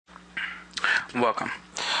Welcome.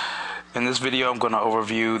 In this video, I'm going to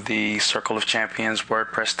overview the Circle of Champions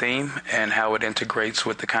WordPress theme and how it integrates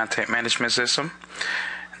with the content management system.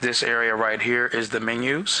 This area right here is the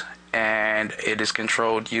menus, and it is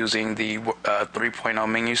controlled using the 3.0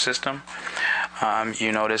 menu system.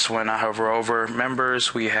 You notice when I hover over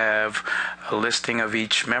members, we have a listing of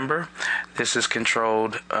each member. This is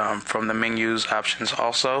controlled from the menus options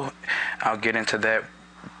also. I'll get into that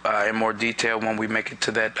in more detail when we make it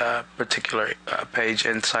to that particular page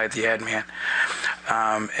inside the admin.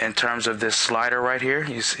 In terms of this slider right here,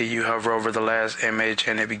 you see you hover over the last image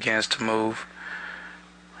and it begins to move.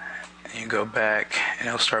 You go back and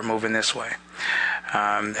it'll start moving this way.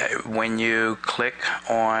 When you click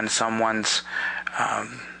on someone's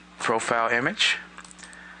profile image,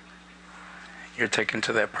 you're taken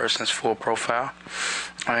to that person's full profile,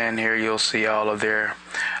 and here you'll see all of their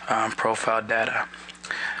profile data.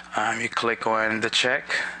 You click on the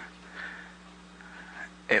check,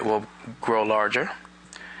 it will grow larger,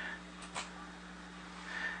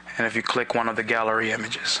 and if you click one of the gallery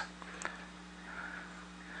images,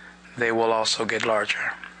 they will also get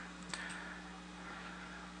larger.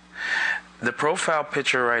 The profile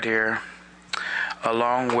picture right here,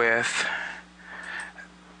 along with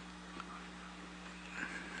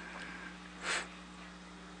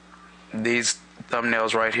these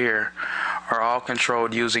thumbnails right here, are all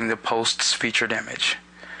controlled using the posts featured image.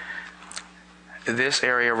 This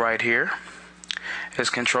area right here is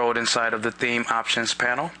controlled inside of the theme options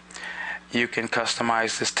panel. You can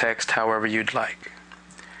customize this text however you'd like.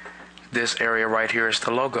 This area right here is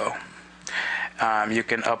the logo. You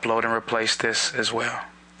can upload and replace this as well.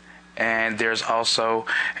 And there's also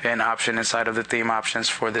an option inside of the theme options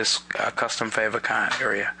for this custom favicon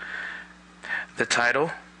area. The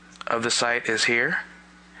title of the site is here,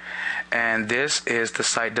 and this is the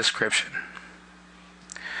site description.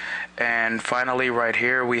 And finally, right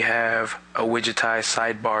here we have a widgetized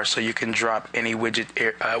sidebar, so you can drop any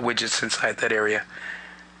widgets inside that area.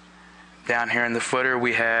 Down here in the footer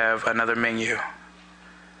we have another menu,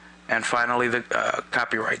 and finally the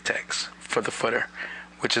copyright text for the footer,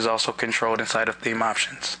 which is also controlled inside of theme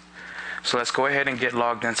options. So let's go ahead and get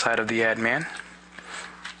logged inside of the admin.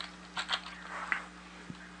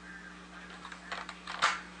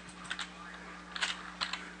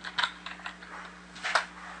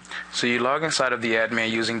 So you log inside of the admin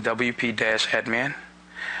using WP-admin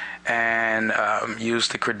and use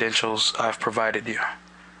the credentials I've provided you.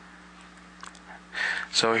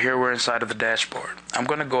 So here we're inside of the dashboard. I'm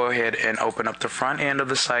going to go ahead and open up the front end of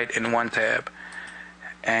the site in one tab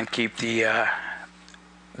and keep the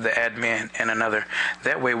admin in another.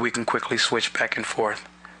 That way we can quickly switch back and forth.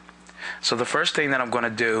 So the first thing that I'm going to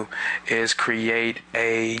do is create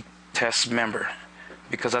a test member,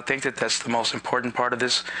 because I think that that's the most important part of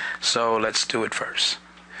this. So let's do it first.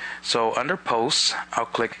 So under posts, I'll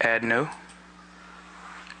click add new.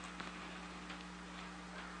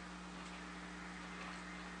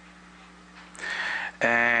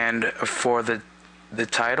 And for the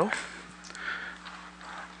title,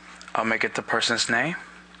 I'll make it the person's name.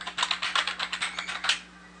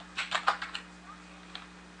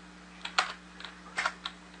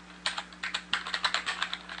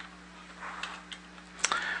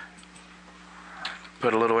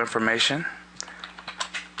 Put a little information.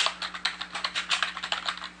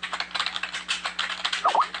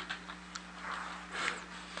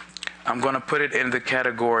 I'm going to put it in the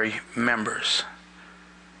category members.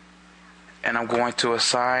 And I'm going to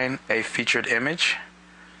assign a featured image.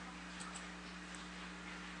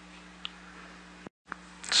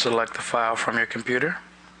 Select the file from your computer.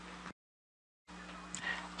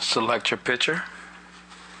 Select your picture.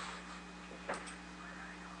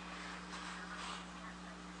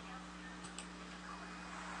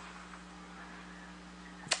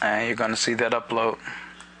 And you're going to see that upload.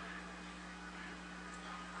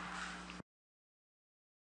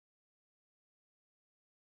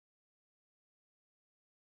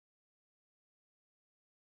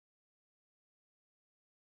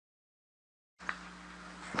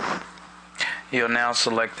 You'll now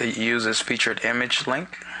select the Use as Featured Image link.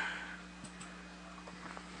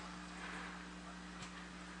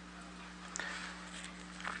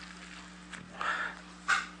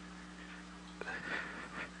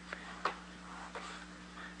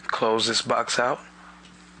 Close this box out,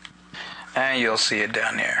 and you'll see it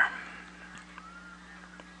down there.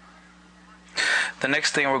 The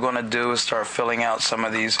next thing we're going to do is start filling out some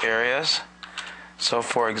of these areas. So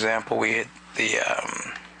for example, we hit the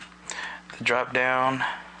drop down,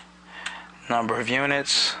 number of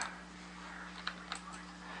units,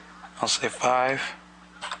 I'll say 5.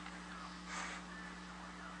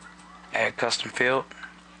 Add custom field.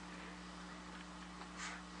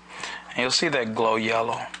 And you'll see that glow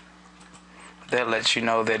yellow. That lets you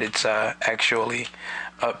know that it's actually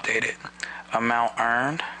updated. Amount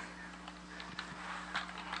earned.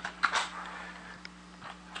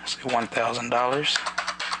 Say $1,000.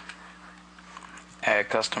 Add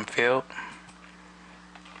custom field.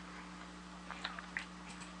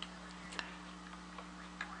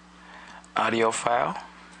 Audio file.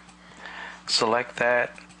 Select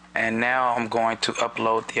that, and now I'm going to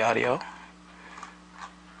upload the audio.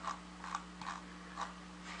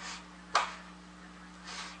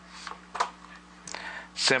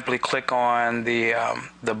 Simply click on the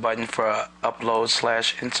button for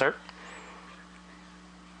upload/insert.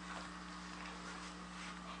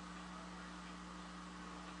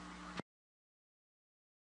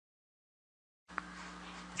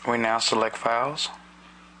 We now select files.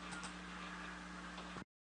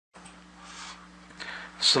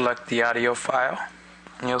 Select the audio file,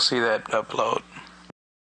 and you'll see that upload.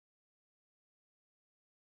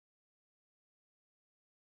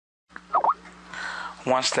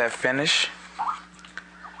 Once that finishes,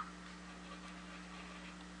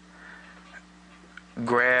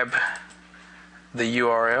 grab the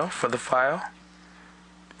URL for the file.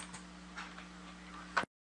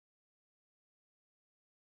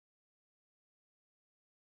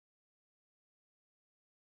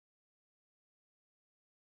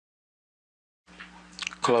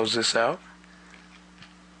 Close this out.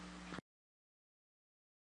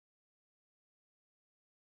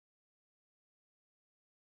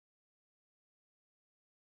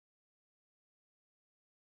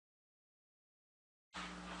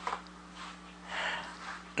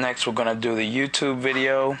 Next, we're going to do the YouTube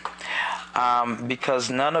video. Because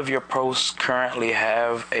none of your posts currently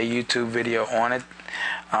have a YouTube video on it,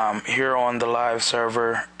 here on the live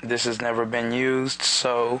server, this has never been used,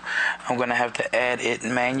 so I'm going to have to add it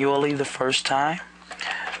manually the first time.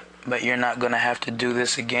 But you're not going to have to do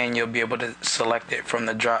this again. You'll be able to select it from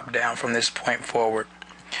the drop down from this point forward.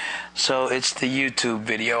 So it's the YouTube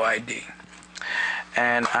video ID.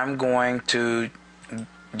 And I'm going to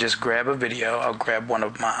just grab a video. I'll grab one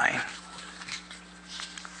of mine.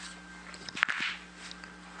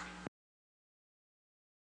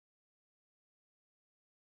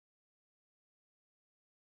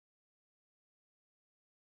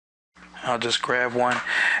 I'll just grab one,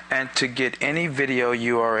 and to get any video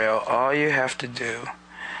URL, all you have to do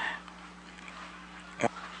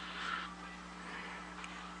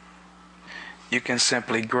you can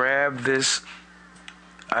simply grab this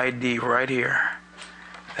ID right here.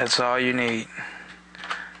 That's all you need.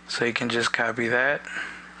 So you can just copy that.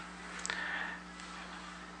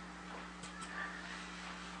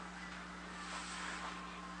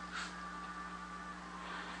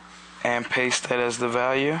 And paste that as the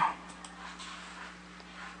value.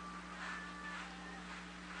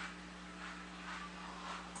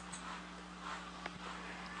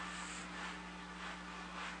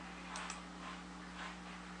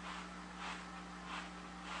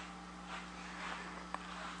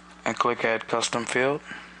 And click Add Custom Field.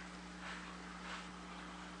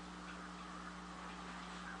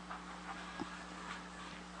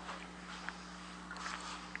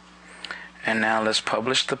 And now let's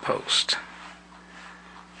publish the post.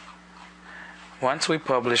 Once we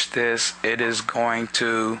publish this, it is going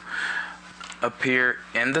to appear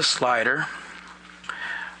in the slider.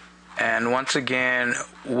 And once again,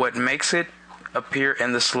 what makes it appear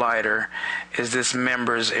in the slider is this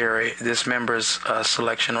members area, this members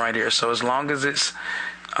selection right here. So as long as it's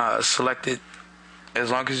selected, as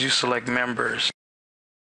long as you select members.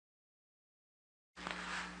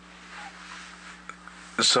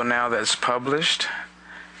 So now that's published,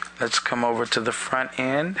 let's come over to the front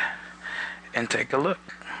end and take a look.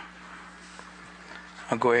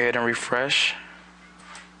 I'll go ahead and refresh.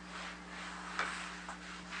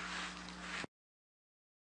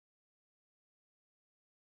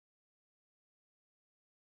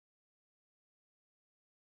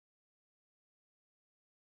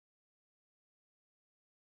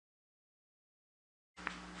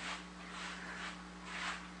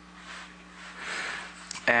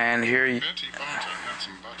 And here you... Betty Barter had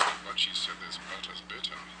some butter, but she said this butter's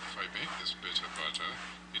bitter. If I make this bitter butter,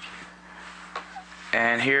 it will...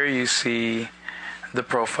 And here you see the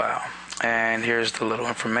profile. And here's the little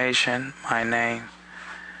information, my name.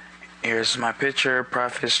 Here's my picture,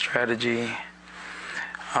 profit strategy.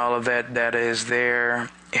 All of that data is there.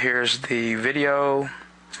 Here's the video.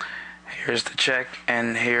 Here's the check.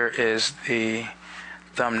 And here is the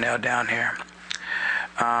thumbnail down here.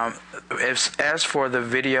 As for the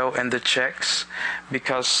video and the checks,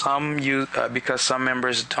 because some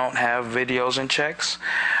members don't have videos and checks,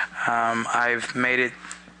 I've made it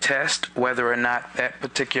test whether or not that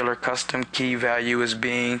particular custom key value is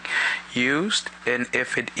being used, and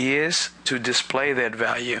if it is, to display that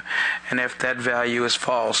value, and if that value is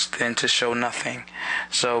false, then to show nothing.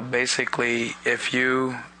 So basically, if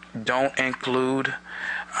you don't include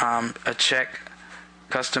a check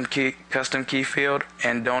custom key field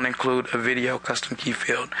and don't include a video custom key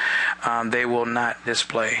field, they will not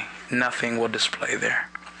display. Nothing will display there.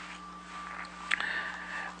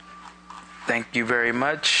 Thank you very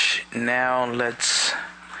much. Now let's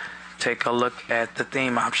take a look at the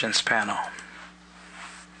theme options panel.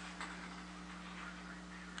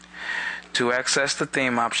 To access the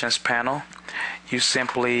theme options panel, you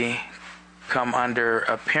simply come under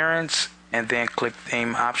Appearance and then click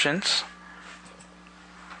Theme Options.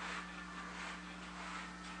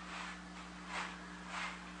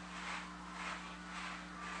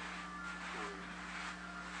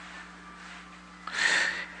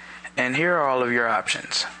 And here are all of your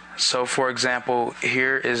options. So for example,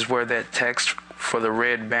 here is where that text for the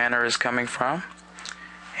red banner is coming from.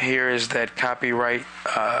 Here is that copyright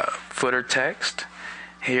footer text.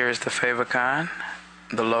 Here is the favicon,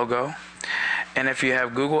 the logo. And if you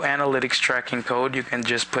have Google Analytics tracking code, you can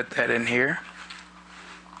just put that in here.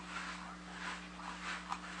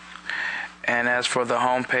 And as for the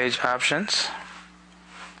home page options,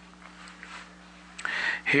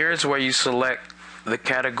 here's where you select the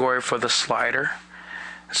category for the slider.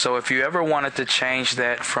 So if you ever wanted to change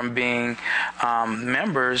that from being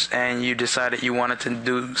members and you decided you wanted to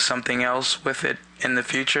do something else with it in the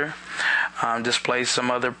future, display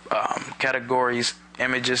some other categories,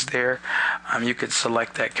 images there, you could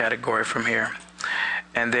select that category from here.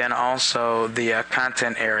 And then also the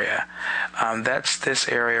content area. That's this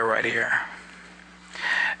area right here.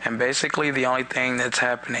 And basically the only thing that's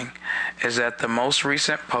happening is that the most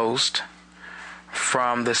recent post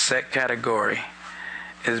from the set category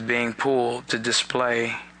is being pulled to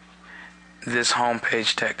display this home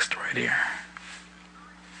page text right here.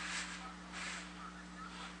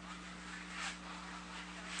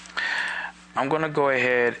 I'm going to go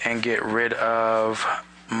ahead and get rid of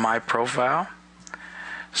my profile.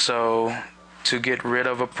 So to get rid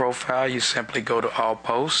of a profile, you simply go to All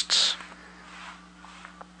Posts.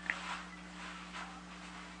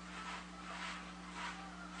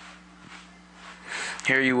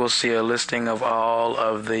 Here you will see a listing of all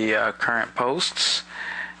of the current posts.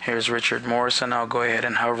 Here's Richard Morrison. I'll go ahead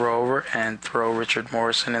and hover over and throw Richard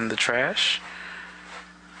Morrison in the trash.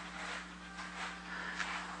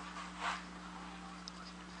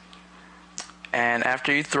 And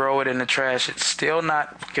after you throw it in the trash, it's still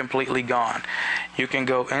not completely gone. You can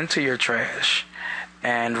go into your trash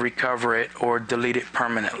and recover it or delete it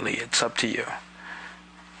permanently. It's up to you.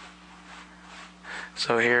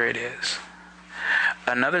 So here it is.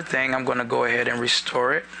 Another thing, I'm going to go ahead and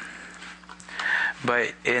restore it.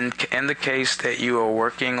 But in the case that you are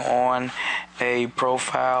working on a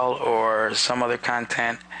profile or some other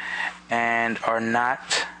content and are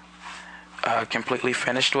not completely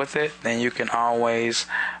finished with it, then you can always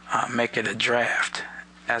make it a draft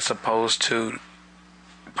as opposed to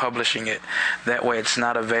publishing it. That way it's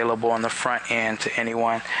not available on the front end to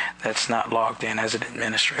anyone that's not logged in as an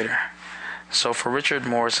administrator. So for Richard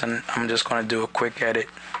Morrison, I'm just going to do a quick edit.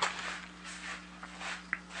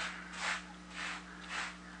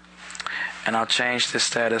 And I'll change the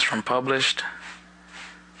status from published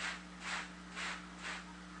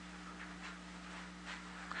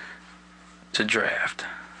to draft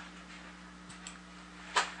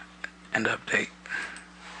and update.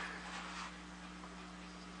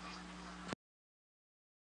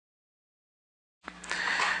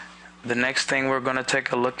 The next thing we're going to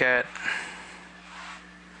take a look at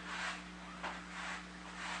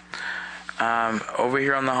over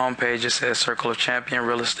here on the home page, it says Circle of Champion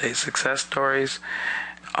Real Estate Success Stories.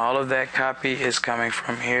 All of that copy is coming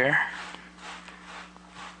from here.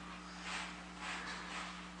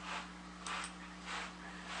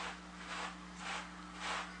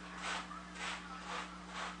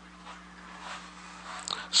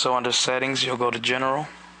 So under Settings, you'll go to General.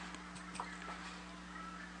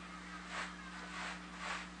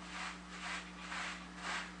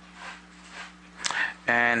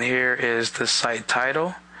 And here is the site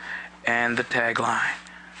title and the tagline.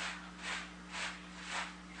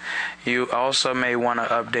 You also may want to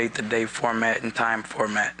update the date format and time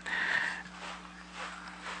format.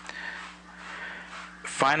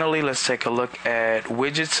 Finally, let's take a look at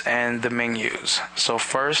widgets and the menus. So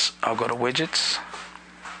first, I'll go to Widgets.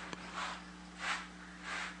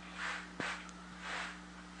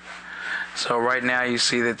 So So right now you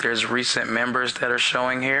see that there's recent members that are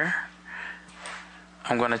showing here.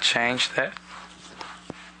 I'm going to change that.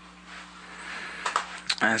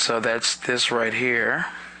 And so that's this right here.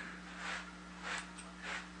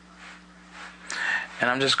 And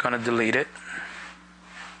I'm just going to delete it.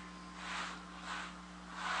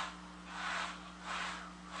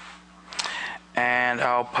 And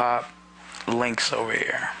I'll pop links over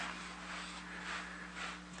here.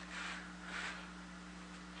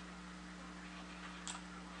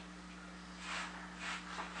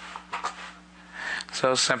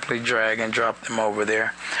 So simply drag and drop them over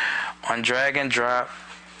there. On drag and drop,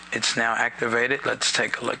 it's now activated. Let's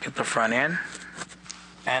take a look at the front end.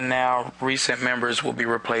 And now recent members will be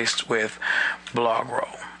replaced with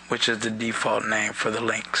BlogRoll, which is the default name for the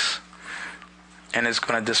links. And it's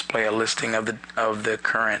going to display a listing of the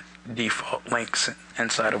current default links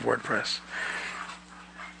inside of WordPress.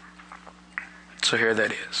 So here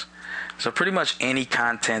that is. So pretty much any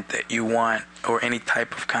content that you want, or any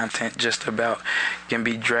type of content just about, can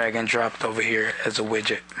be drag and dropped over here as a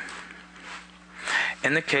widget.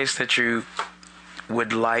 In the case that you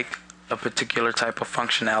would like a particular type of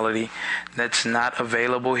functionality that's not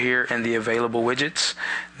available here in the available widgets,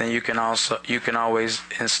 then you can always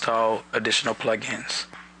install additional plugins.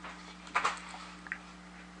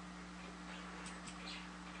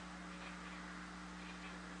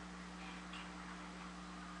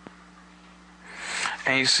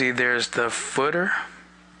 And you see there's the footer,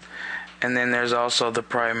 and then there's also the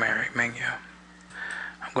primary menu.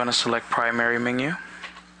 I'm going to select primary menu.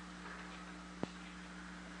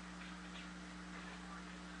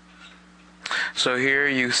 So here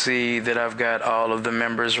you see that I've got all of the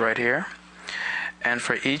members right here. And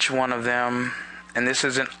for each one of them, and this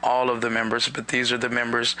isn't all of the members, but these are the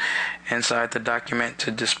members inside the document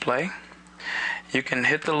to display. You can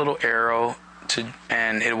hit the little arrow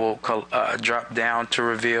and it will drop down to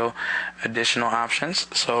reveal additional options.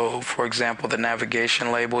 So for example, the navigation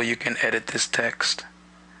label, you can edit this text.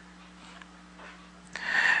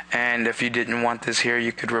 And if you didn't want this here,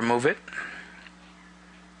 you could remove it.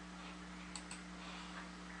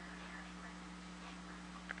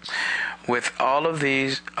 With all of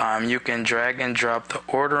these, you can drag and drop the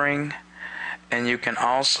ordering, and you can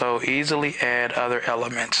also easily add other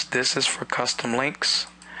elements. This is for custom links.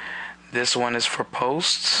 This one is for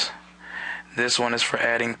posts. This one is for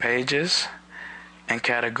adding pages and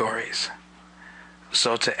categories.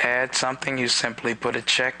 So to add something, you simply put a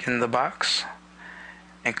check in the box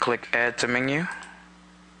and click Add to Menu.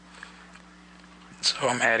 So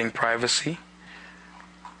I'm adding privacy.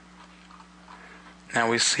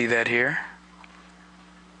 Now we see that here.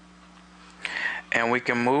 And we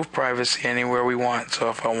can move privacy anywhere we want. So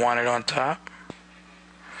if I want it on top,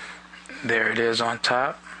 there it is on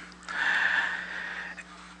top.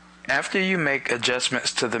 After you make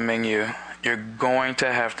adjustments to the menu, you're going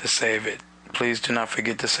to have to save it. Please do not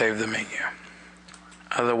forget to save the menu.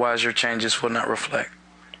 Otherwise, your changes will not reflect.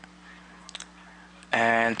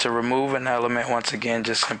 And to remove an element, once again,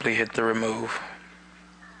 just simply hit the remove.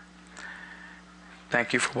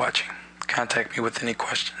 Thank you for watching. Contact me with any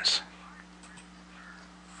questions.